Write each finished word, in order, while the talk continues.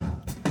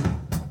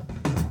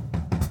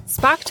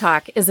Spock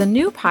Talk is a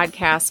new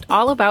podcast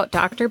all about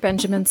Dr.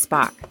 Benjamin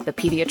Spock, the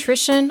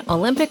pediatrician,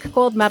 Olympic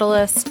gold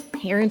medalist,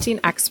 parenting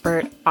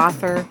expert,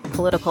 author,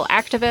 political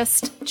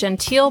activist,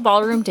 genteel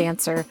ballroom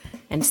dancer,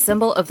 and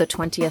symbol of the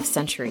 20th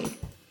century.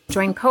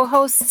 Join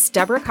co-hosts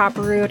Deborah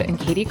Copperrood and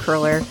Katie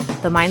Curler,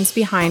 the minds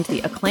behind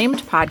the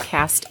acclaimed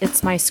podcast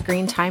It's My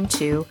Screen Time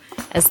Too,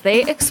 as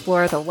they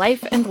explore the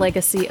life and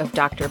legacy of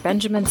Dr.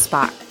 Benjamin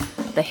Spock,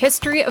 the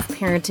history of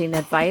parenting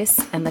advice,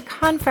 and the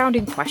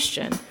confounding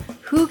question,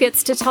 who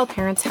gets to tell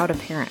parents how to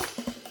parent?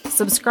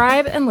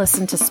 Subscribe and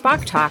listen to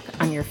Spock Talk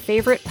on your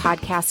favorite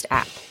podcast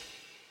app.